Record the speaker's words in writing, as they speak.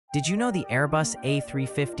Did you know the Airbus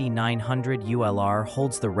A350-900ULR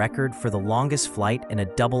holds the record for the longest flight in a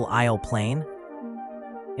double-aisle plane?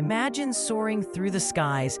 Imagine soaring through the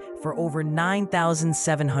skies for over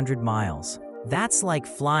 9,700 miles. That's like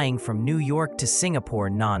flying from New York to Singapore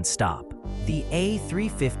non-stop. The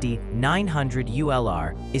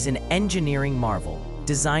A350-900ULR is an engineering marvel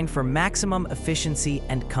designed for maximum efficiency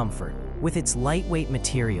and comfort. With its lightweight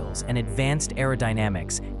materials and advanced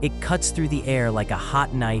aerodynamics, it cuts through the air like a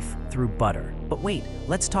hot knife through butter. But wait,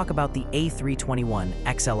 let's talk about the A321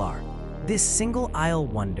 XLR. This single-aisle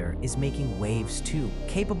wonder is making waves too,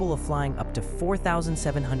 capable of flying up to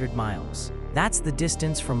 4,700 miles. That's the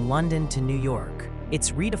distance from London to New York.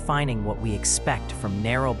 It's redefining what we expect from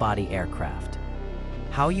narrow-body aircraft.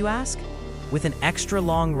 How, you ask? With an extra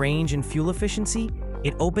long range and fuel efficiency,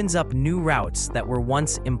 it opens up new routes that were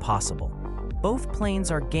once impossible. Both planes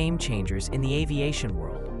are game changers in the aviation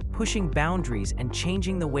world, pushing boundaries and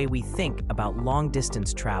changing the way we think about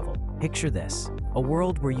long-distance travel. Picture this, a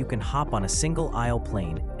world where you can hop on a single-aisle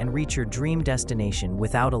plane and reach your dream destination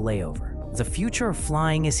without a layover. The future of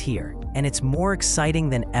flying is here, and it's more exciting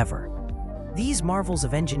than ever. These marvels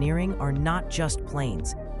of engineering are not just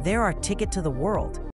planes, they're our ticket to the world.